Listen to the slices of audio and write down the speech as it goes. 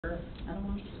I don't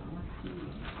want to.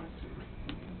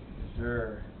 Is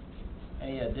there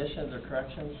any additions or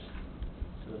corrections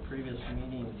to the previous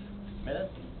meeting's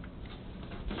minutes?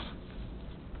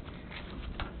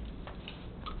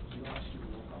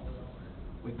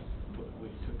 We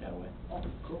took that away. Oh,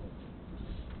 cool.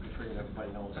 We figured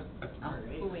everybody knows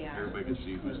Who we are. Everybody can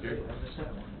see who's here.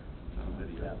 On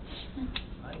video.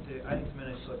 I think the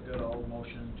minutes look good. I'll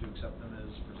motion to accept them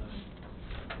as presented.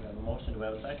 We have a motion. Do we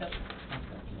have a second?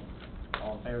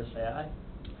 All in favor say aye.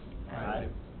 Aye.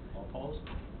 All opposed?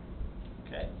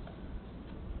 Okay.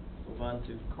 Move on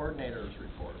to coordinator's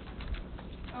report.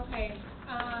 Okay,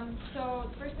 so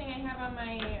the first thing I have on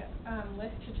my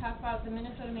list to talk about the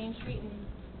Minnesota Main Street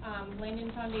and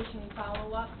Landon Foundation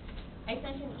follow-up. I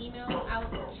sent an email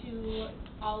out to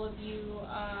all of you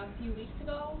a few weeks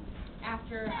ago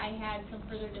after I had some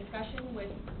further discussion with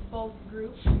both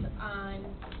groups on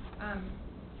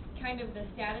kind of the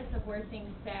status of where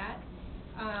things sat.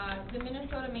 The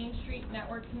Minnesota Main Street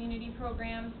Network Community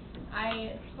Program,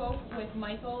 I spoke with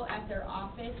Michael at their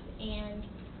office, and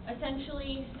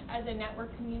essentially as a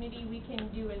network community we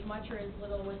can do as much or as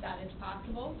little with that as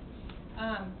possible.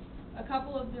 A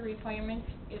couple of the requirements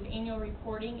is annual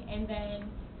reporting, and then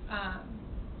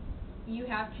you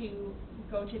have to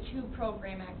go to 2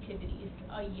 program activities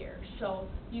a year. So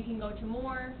you can go to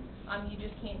more, you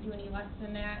just can't do any less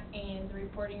than that, and the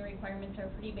reporting requirements are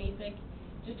pretty basic.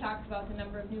 Just talks about the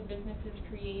number of new businesses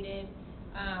created,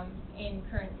 and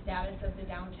current status of the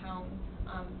downtown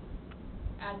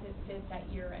as it sits at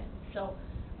year end. So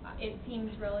it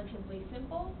seems relatively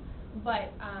simple,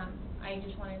 but I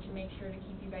just wanted to make sure to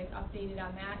keep you guys updated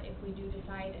on that. If we do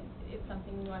decide it's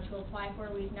something we want to apply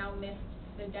for, we've now missed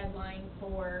the deadline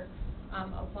for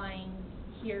applying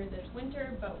here this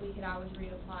winter, but we could always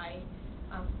reapply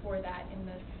for that in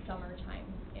the summertime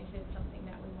if it's something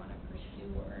that we want to pursue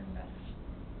or invest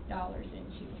dollars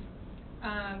into.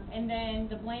 And then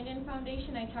the Blandon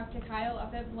Foundation, I talked to Kyle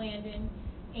up at Blandon,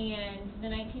 and the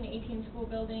 1918 school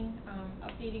building,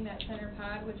 updating that center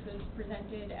pod, which was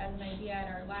presented as an idea at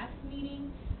our last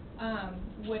meeting,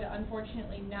 would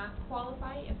unfortunately not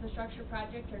qualify. Infrastructure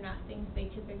projects are not things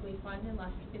they typically fund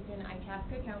unless it's in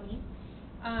Itasca County.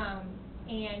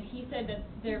 And he said that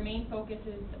their main focus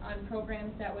is on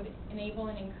programs that would enable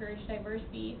and encourage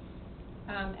diversity,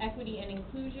 equity, and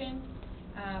inclusion.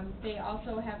 They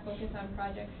also have focus on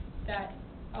projects that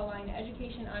align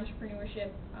education,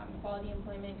 entrepreneurship, quality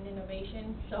employment, and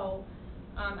innovation. So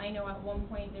I know at one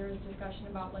point there was discussion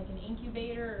about like an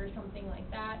incubator or something like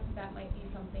that. That might be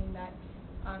something that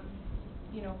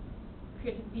you know,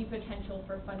 could be potential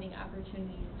for funding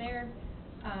opportunities there.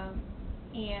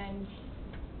 And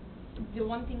the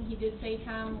one thing he did say,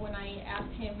 Tom, when I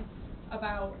asked him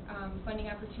about funding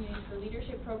opportunities for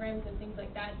leadership programs and things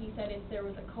like that, he said if there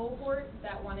was a cohort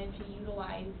that wanted to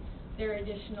utilize their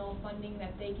additional funding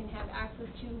that they can have access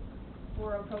to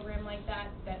for a program like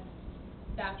that,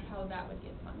 that's how that would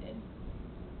get funded.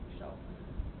 So,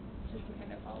 just to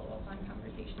kind of follow up on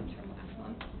conversations from last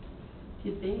month.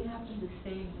 Did they happen to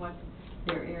say what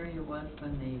their area was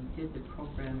when they did the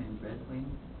program in Red Wing?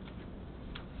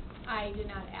 I did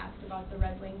not ask about the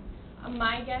Red Wing.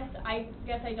 My guess, I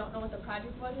don't know what the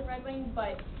project was in Red Wing,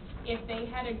 but if they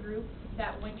had a group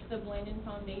that went to the Blandon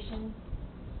Foundation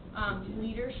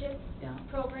leadership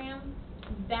program,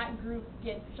 that group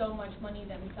gets so much money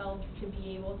themselves to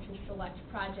be able to select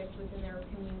projects within their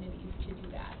communities to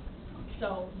do that.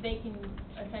 So they can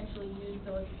essentially use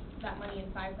that money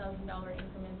in $5,000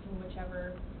 increments in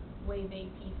whichever way they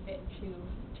see fit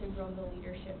to grow the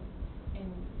leadership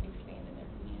and expand in their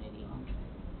community.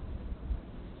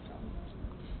 So.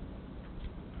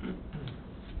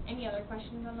 Any other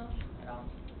questions on those at all?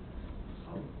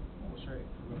 Oh, sorry.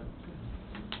 Go ahead.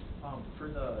 For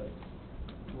the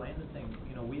Landon thing,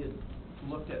 you know, we had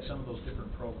looked at some of those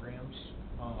different programs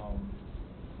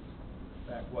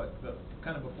back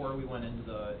kind of before we went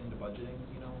into budgeting,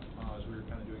 you know, as we were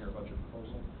kind of doing our budget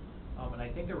proposal. And I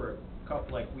think there were a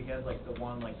couple, like we had like the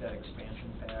one like that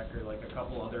expansion pack, or like a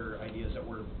couple other ideas that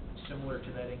were similar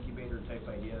to that incubator type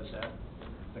idea. Is that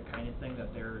the kind of thing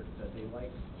that they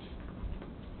like?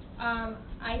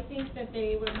 I think that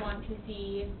they would want to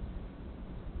see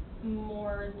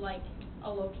more like a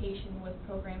location with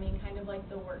programming, kind of like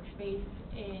the workspace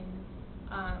in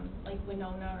like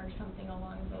Winona or something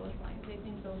along those lines. I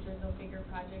think those are the bigger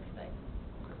projects that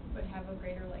would have a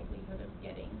greater likelihood of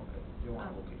getting You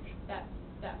want a location.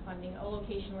 that funding, a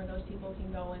location where those people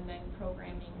can go, and then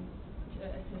programming to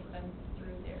assist them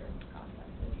through their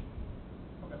processes.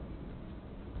 Okay.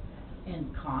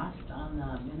 And cost on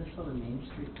the Minnesota Main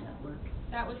Street Network?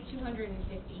 That was $250.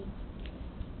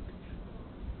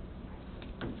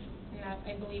 that,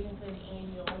 I believe it's an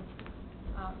annual,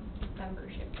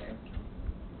 membership there.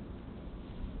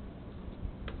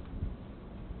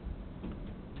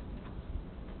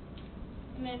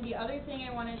 And then the other thing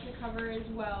I wanted to cover as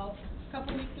well, a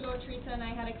couple weeks ago, Teresa and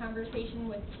I had a conversation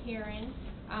with Karen,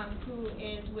 who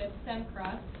is with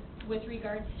Semcra, with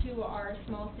regards to our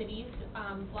small cities,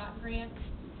 block grant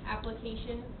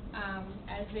application,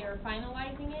 as they're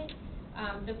finalizing it.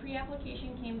 The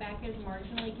pre-application came back as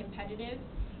marginally competitive,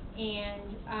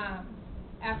 and,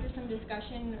 after some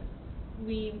discussion,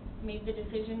 we made the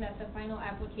decision that the final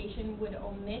application would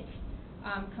omit,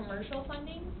 commercial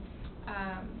funding,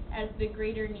 as the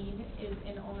greater need is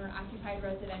in owner-occupied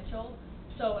residential.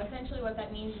 So essentially what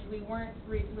that means is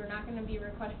we're not gonna be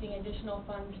requesting additional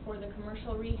funds for the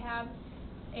commercial rehab.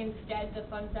 Instead, the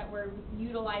funds that we're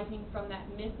utilizing from that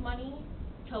MIF money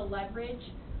to leverage,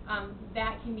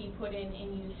 that can be put in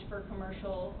and used for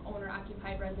commercial,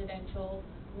 owner-occupied residential,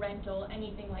 rental,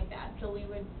 anything like that. So we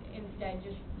would instead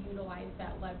just utilize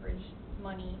that leverage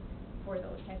money for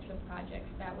those types of projects.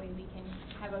 That way we can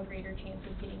have a greater chance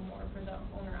of getting more for the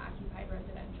owner-occupied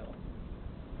residential.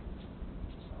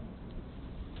 So,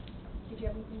 did you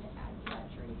have anything to add to that,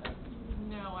 Teresa?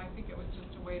 No, I think it was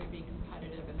just a way to be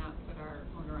competitive and not put our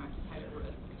owner-occupied at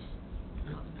risk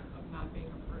of not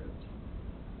being approved.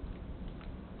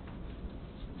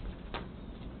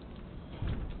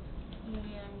 And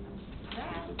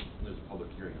that, There's a public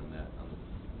hearing on that on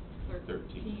the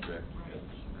 13th, correct? Right,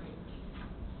 right.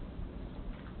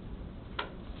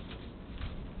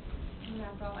 and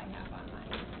that's all I have on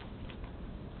my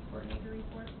coordinator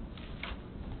report.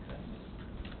 Okay.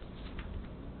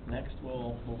 Next,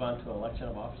 we'll move on to election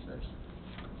of officers.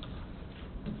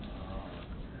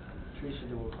 Teresa,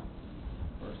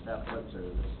 for staff whips, or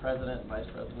the president, vice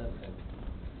president, and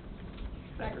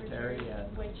secretary,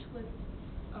 and... Which was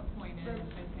Appointed,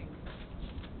 I think,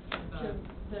 to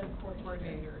the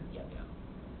coordinator. Yep. Yeah.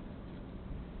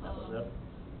 That was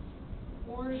it?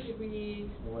 Or did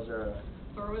we, Was there a...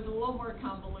 or was it a little more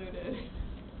convoluted?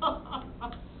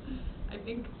 I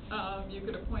think, you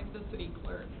could appoint the city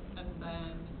clerk, and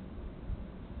then,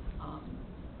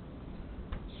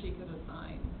 she could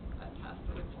assign that task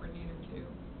to the coordinator too.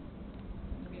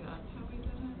 Maybe that's how we did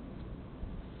it?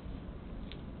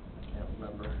 I can't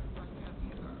remember. I can't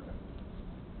either.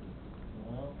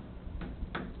 Well,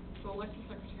 So elect a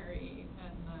secretary,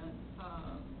 and then,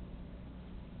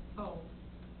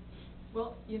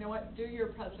 well, you know what, do your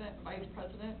president and vice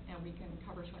president, and we can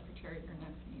cover secretary at your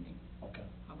next meeting. okay,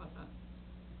 How about that?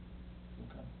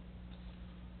 okay.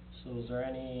 So is there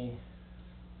any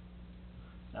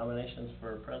nominations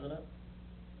for president?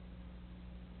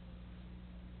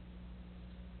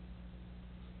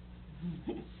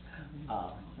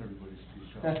 Everybody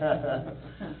speak up.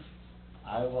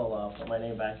 I will, put my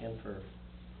name back in for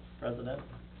president.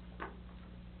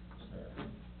 Is there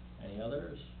any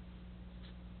others?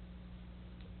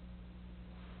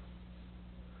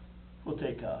 We'll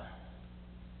take, do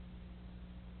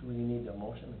we need a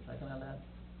motion and second on that?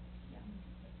 Yeah.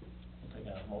 We'll take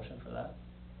a motion for that.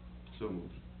 So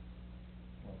moved.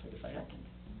 We'll take a second.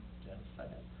 Yeah,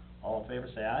 second. All in favor,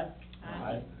 say aye.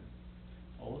 Aye.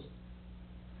 Opposed?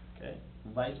 Okay,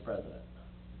 vice president.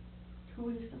 Who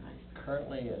is the vice president?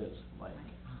 Currently, it is Mike.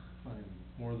 I'm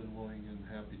more than willing and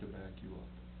happy to back you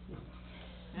up,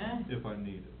 Huh? if I'm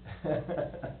needed.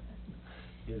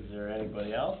 Is there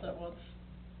anybody else that wants?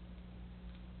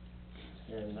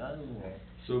 Hearing none, we'll...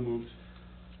 So moved.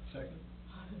 Second.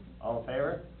 All in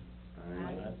favor?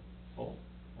 Aye. Oh,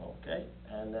 okay,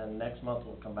 and then next month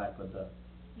we'll come back with the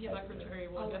Secretary,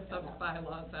 I'll we'll look get the that up.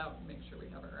 bylaws out and make sure we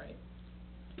have it right.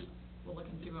 We'll look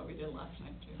and see what we did last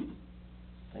time too.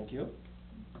 Thank you.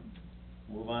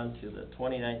 Move on to the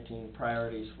 2019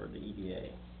 priorities for the EDA.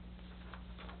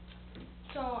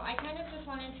 So I kind of just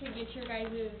wanted to get your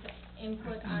guys'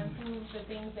 input on some of the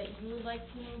things that you would like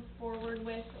to move forward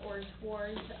with or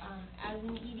towards, as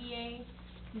an EDA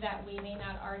that we may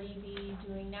not already be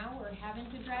doing now or haven't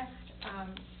addressed.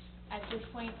 At this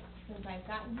point, since I've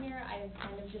gotten here, I've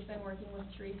kind of just been working with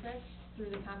Teresa through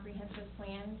the comprehensive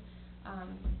plan,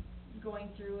 going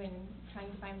through and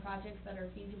trying to find projects that are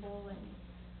feasible and,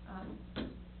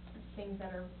 things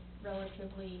that are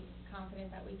relatively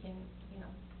confident that we can,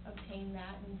 obtain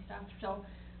that and stuff. So,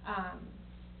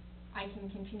 I can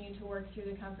continue to work through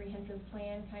the comprehensive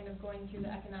plan, kind of going through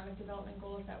the economic development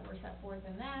goals that were set forth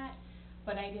in that.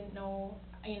 But I didn't know,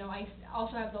 I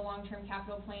also have the long-term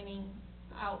capital planning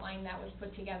outline that was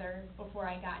put together before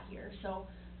I got here. So,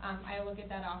 I look at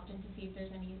that often to see if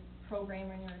there's any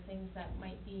programming or things that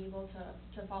might be able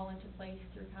to fall into place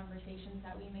through conversations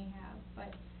that we may have.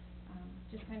 But,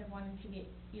 just kind of wanted to get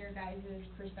your guys'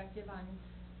 perspective on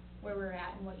where we're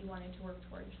at and what you wanted to work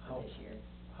towards for this year.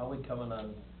 How we coming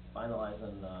on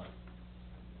finalizing, our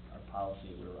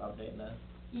policy, we were updating that?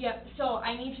 Yep, so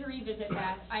I need to revisit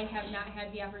that. I have not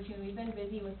had the opportunity. We've been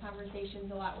busy with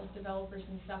conversations a lot with developers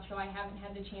and stuff, so I haven't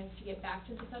had the chance to get back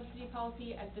to the subsidy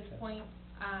policy at this Okay. point.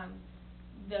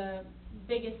 The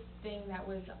biggest thing that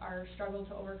was our struggle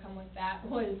to overcome with that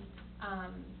was,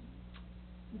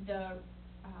 the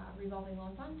revolving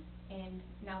loan fund, and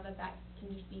now that that can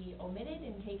just be omitted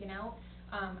and taken out,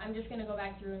 I'm just gonna go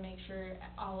back through and make sure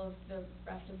all of the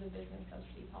rest of the business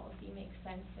subsidy policy makes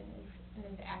sense and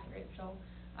is accurate, so,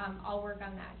 I'll work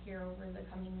on that here over the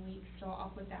coming weeks, so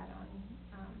I'll put that on,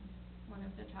 one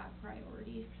of the top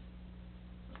priorities.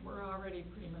 We're already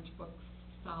pretty much booked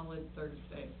solid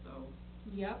Thursday, so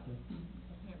Yep.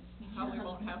 it probably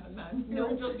won't happen then. We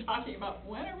were just talking about,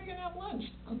 when are we gonna have lunch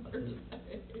on Thursday?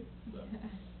 So.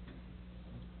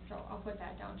 So I'll put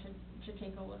that down to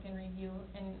take a look and review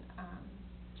and,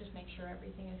 just make sure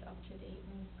everything is up to date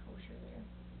and kosher there.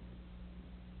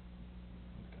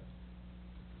 Okay.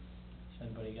 Has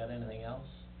anybody got anything else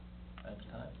at the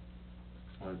time?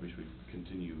 I wish we could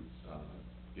continue,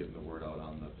 getting the word out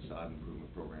on the facade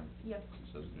improvement program. Yep.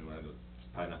 It says new, and it's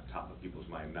probably not top of people's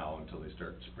mind now until they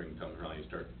start, spring comes around, you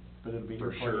start, But it'll be for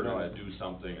before you sure know gonna it. do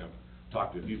something. I've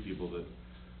talked to a few people that,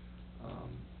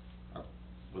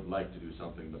 would like to do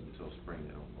something, but until spring,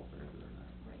 they don't know if they're gonna do it or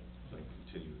not. Right. So I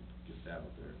continue to get that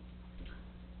out there.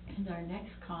 And our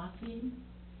next coffee,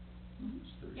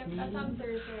 It's Thursday. Yep, that's on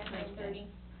Thursday at Thursday.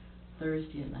 9:30.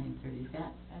 Thursday at 9:30, is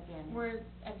that? We're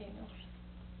at Daniel's.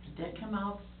 Did that come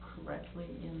out correctly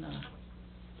in the?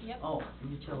 Yep. Oh,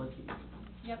 utilities.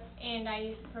 Yep, and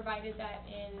I provided that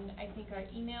in, I think, our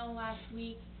email last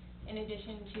week, in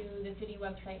addition to the city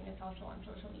website, and it's also on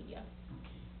social media.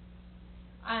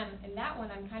 Okay. And that one,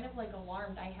 I'm kind of like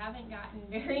alarmed, I haven't gotten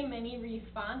very many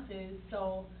responses,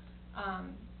 so,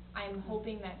 I'm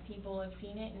hoping that people have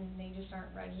seen it and they just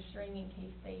aren't registering in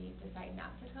case they decide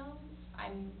not to come.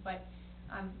 I'm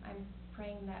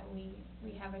praying that we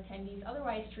have attendees,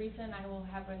 otherwise Teresa and I will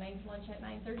have a nice lunch at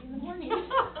 9:30 in the morning.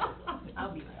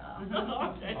 I'll be there.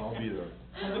 Okay. I'll be there.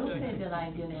 I will say that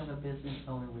I did have a business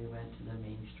owner, we went to the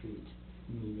Main Street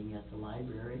meeting at the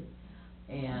library,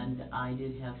 and I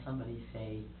did have somebody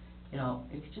say, you know,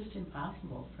 it's just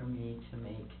impossible for me to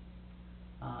make,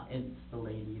 it's the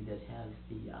lady that has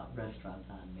the, restaurant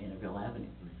on Manorville Avenue.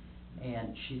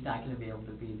 And she's not gonna be able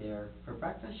to be there for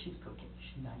breakfast, she's cooking.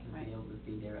 She's not gonna be Right. able to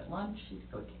be there at lunch, she's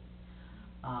cooking.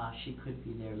 She could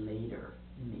be there later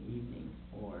in the evening,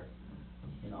 or,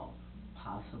 you know,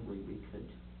 possibly we could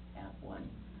have one.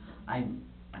 I'm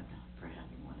not for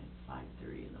having one at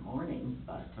 5:30 in the morning,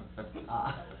 but,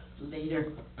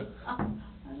 later,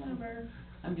 whatever.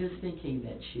 I'm just thinking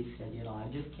that she said, you know, I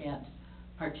just can't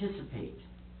participate,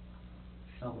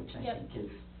 so, which I Yep. think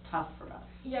is tough for us.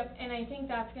 Yep, and I think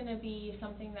that's gonna be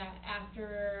something that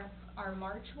after our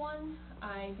March one,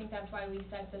 I think that's why we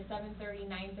set the 7:30,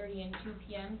 9:30, and 2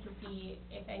 p.m. to see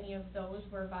if any of those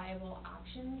were viable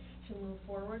options to move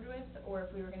forward with, or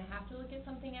if we were gonna have to look at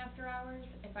something after hours.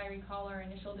 If I recall, our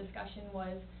initial discussion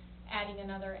was adding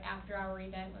another after-hour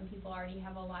event when people already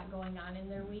have a lot going on in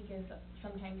their week is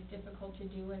sometimes difficult to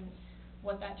do, and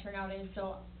what that turnout is.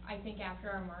 So I think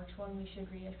after our March one, we should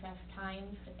reassess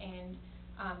times and,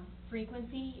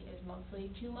 frequency, is monthly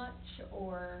too much,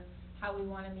 or how we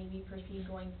wanna maybe proceed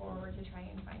going forward to try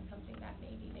and find something that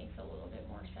maybe makes a little bit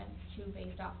more sense too,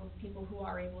 based off of people who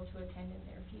are able to attend and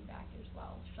their feedback as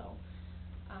well, so,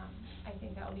 I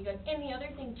think that would be good. And the other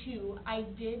thing too, I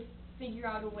did figure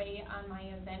out a way on my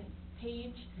event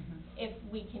page, if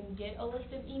we can get a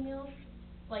list of emails,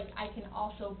 like I can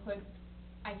also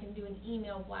I can do an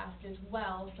email blast as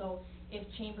well, so if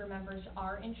chamber members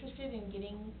are interested in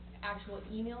getting actual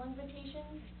email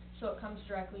invitations, so it comes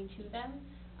directly to them.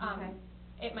 Okay.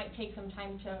 It might take some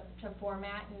time to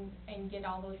format and get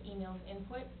all those emails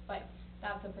input, but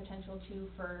that's a potential too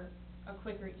for a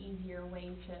quicker, easier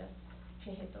way to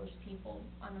hit those people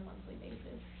on a monthly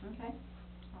basis. Okay,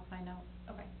 I'll find out.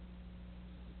 Okay.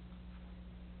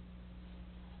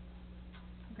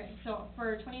 Okay, so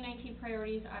for 2019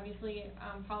 priorities, obviously,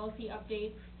 policy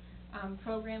updates,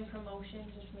 program promotion,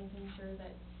 just making sure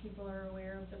that people are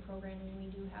aware of the programming we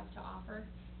do have to offer.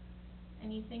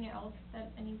 Anything else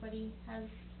that anybody has?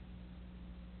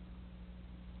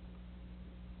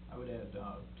 I would add,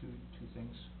 two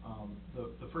things.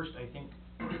 The first, I think,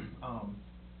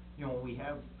 you know, we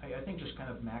have, I think just kind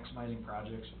of maximizing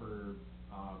projects for,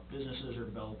 businesses or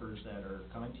developers that are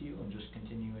coming to you, and just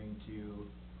continuing to,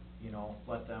 you know,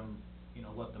 let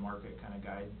the market kind of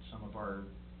guide some of our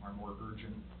more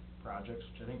urgent projects,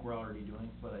 which I think we're already doing,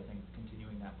 but I think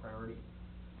continuing that priority.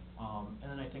 And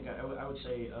then I think I would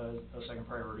say a second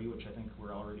priority, which I think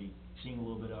we're already seeing a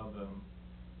little bit of,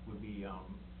 would be,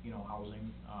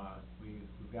 housing.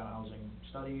 We've got a housing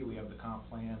study, we have the comp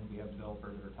plan, we have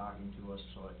developers that are talking to us,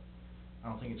 so I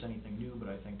don't think it's anything new, but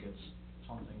I think it's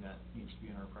something that needs to be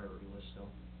in our priority list still.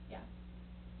 Yeah.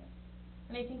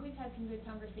 And I think we've had some good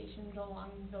conversations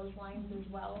along those lines as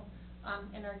well,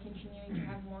 and are continuing to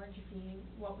have more to see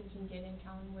what we can get in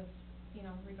town with,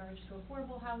 regards to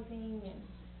affordable housing and,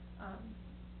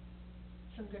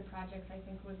 some good projects I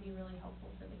think would be really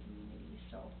helpful for the community,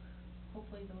 so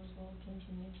hopefully those will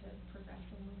continue to progress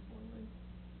and move forward.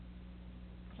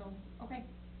 So, okay,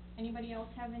 anybody else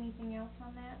have anything else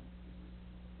on that?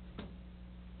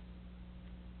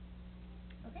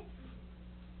 Okay.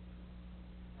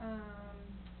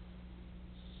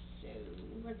 So,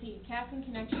 let's see, Casting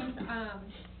Connections,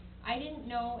 I didn't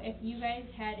know if you guys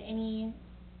had any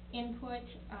input,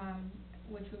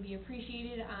 which would be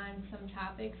appreciated, on some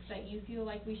topics that you feel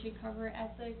like we should cover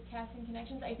at the Casting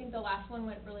Connections. I think the last one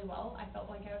went really well. I felt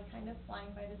like I was kind of flying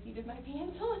by the seat of my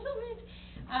pants a little bit.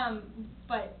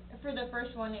 But for the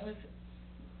first one, it was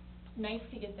nice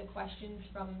to get the questions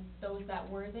from those that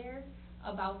were there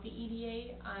about the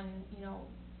EDA on,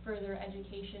 further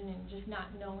education and just not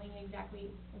knowing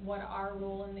exactly what our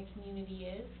role in the community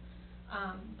is.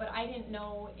 But I didn't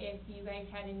know if you guys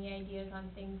had any ideas on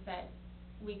things that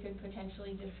we could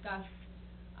potentially discuss,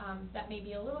 that may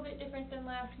be a little bit different than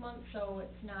last month, so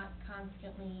it's not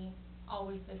constantly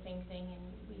always the same thing, and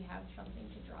we have something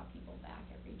to draw people back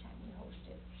every time we host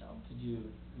it, so. Did you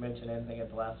mention anything at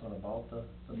the last one about the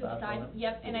facade one?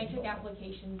 Yep, and I took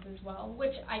applications as well,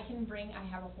 which I can bring, I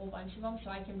have a whole bunch of them, so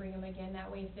I can bring them again, that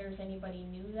way if there's anybody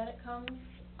new that it comes,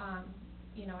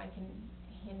 I can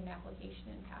hand an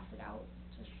application and pass it out,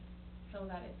 just so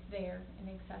that it's there and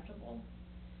accessible.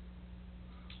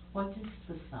 What does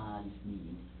facade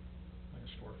mean? Like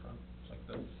a storefront, it's like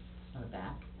the, A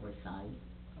back or side?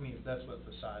 I mean, that's what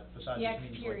facade The just means,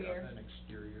 like exterior. an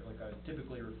exterior, like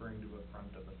typically referring to a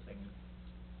front of a thing.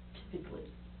 Typically.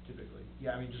 Typically,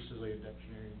 yeah, I mean, just as like a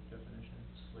dictionary definition,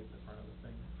 it's like the front of the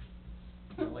thing.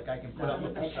 Like I can put up a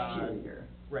Not the facade. exterior.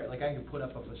 Right, like I can put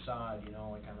up a facade,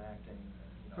 like I'm acting,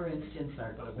 For instance,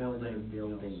 our put a corner so-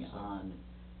 building on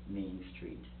Main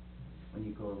Street, when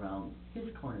you go around his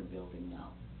corner building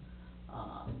now,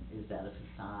 is that a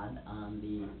facade on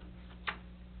the,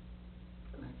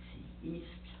 let's see,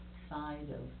 east side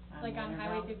of Like on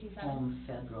Highway Winterville? 57? Home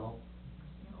Federal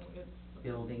No, it's.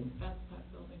 building? That's that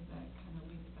building that kind of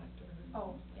leads back to her.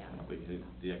 Oh, yeah. But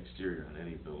the exterior on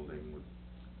any building would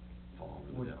fall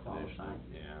under the Would definition,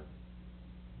 qualify. yeah.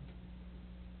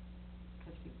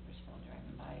 Cause people are still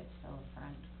driving by, it's still a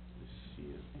front, You see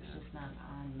it, it's yeah. just not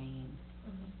on Main.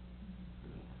 Mhm.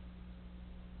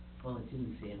 Well, it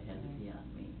didn't say it had to be on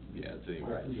Main. Yeah, it's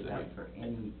anywhere in Opened the it up city. for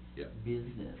any Yeah.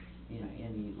 business in Right.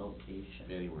 any location.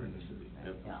 Anywhere in the city,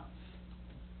 yep. Yeah.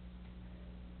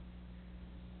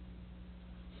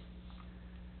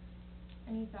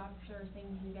 Any thoughts or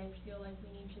things you guys feel like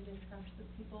we need to discuss with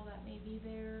people that may be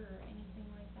there, or anything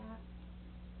like that?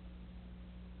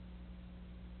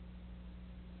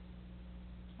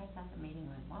 I thought the meeting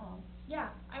went well. Yeah,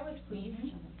 I was pleased.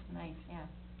 It was nice, yeah.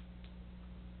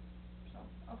 So,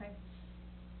 okay.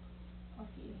 I'll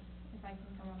see if I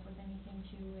can come up with anything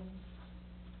too, and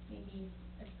maybe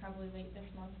it's probably late this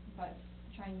month, but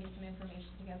try and get some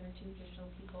information together too, just so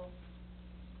people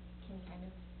can kind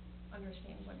of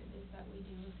understand what it is that we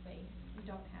do if they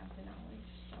don't have the knowledge,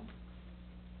 so.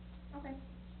 Okay.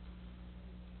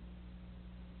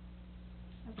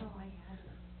 That's all I had.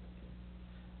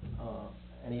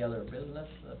 Any other business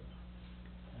that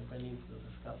anybody needs to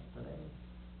discuss today?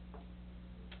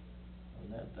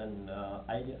 On that, then,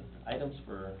 items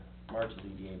for March's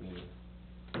EDA meeting.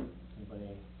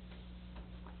 Anybody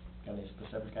got any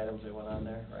specific items they want on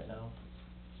there right now?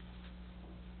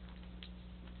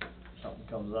 If something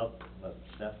comes up, let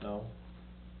Steph know,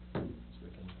 so we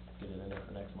can get it in there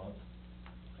for next month.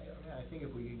 I think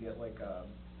if we could get like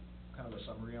kind of a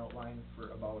summary outline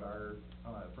about our,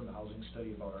 from the housing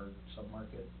study about our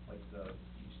submarket, like the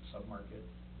east submarket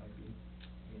might be,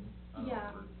 I don't know,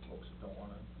 Yeah. for folks that don't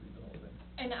wanna read the whole thing.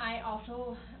 And I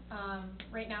also,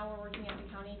 right now we're working at the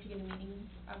county to get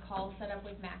a call set up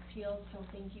with Maxfield, so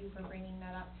thank you for bringing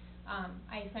that up.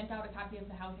 I sent out a copy of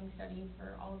the housing study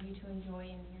for all of you to enjoy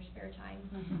in your spare time.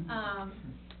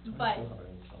 But,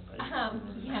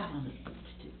 yeah.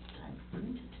 Time for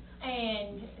it.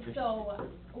 And so,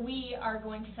 we are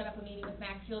going to set up a meeting with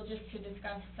Maxfield just to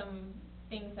discuss some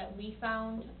things that we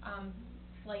found,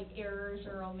 slight errors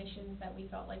or omissions that we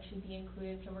felt like should be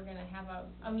included, so we're gonna have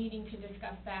a meeting to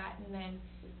discuss that, and then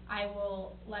I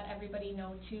will let everybody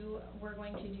know too, we're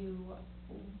going to do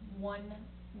one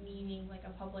meeting, like a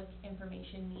public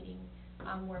information meeting,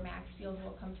 where Maxfield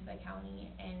will come to the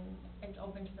county, and it's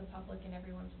open to the public, and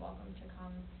everyone's welcome to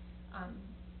come,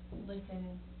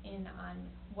 listen in on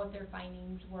what their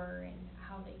findings were and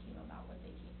how they came about what they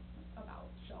came about,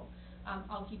 so,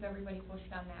 I'll keep everybody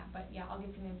posted on that, but yeah, I'll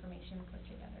get some information put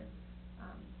together,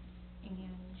 and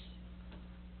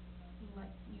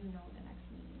let you know the next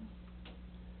meeting.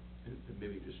 And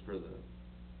maybe just for the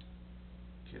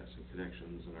casting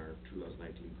connections and our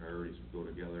 2019 priorities would go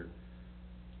together.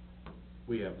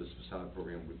 We have this facade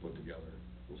program we put together.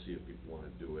 We'll see if people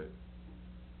wanna do it.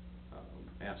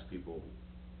 Ask people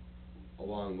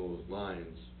along those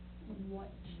lines,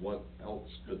 what else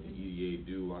could the EDA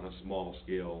do on a small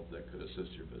scale that could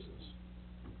assist your business?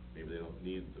 Maybe they don't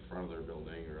need the front of their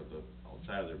building or the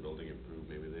outside of their building improved,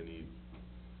 maybe they need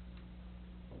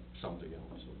something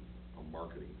else, a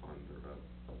marketing fund or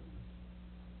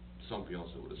something else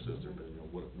that would assist their business.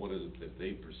 You know, what is it that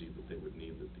they perceive that they would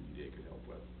need that the EDA could help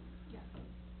with? Yeah.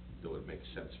 That would make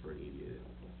sense for an EDA to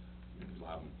help with. Because a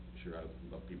lot of them, sure, I'd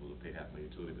love people to pay half my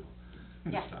utility bill.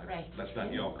 Yeah, That's not- right. That's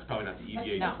not, you know, it's probably not the That's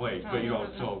EDA no, place, no, but, you no, know,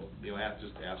 no, so, no. you know,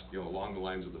 just ask, you know, along the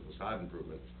lines of the facade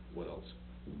improvement, what else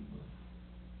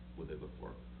would they look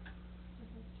for?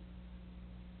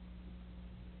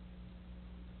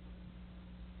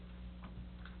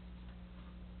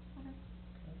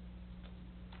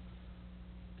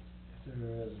 If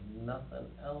there is nothing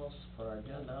else for our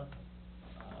agenda,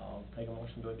 I'll take a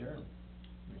motion to adjourn.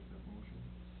 Make that motion.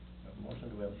 Have a motion,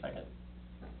 do we have a second?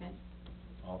 Second.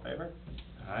 All in favor?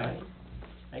 Aye.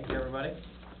 Thank you, everybody.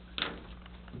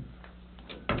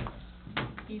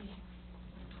 Easy.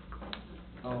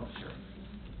 Oh,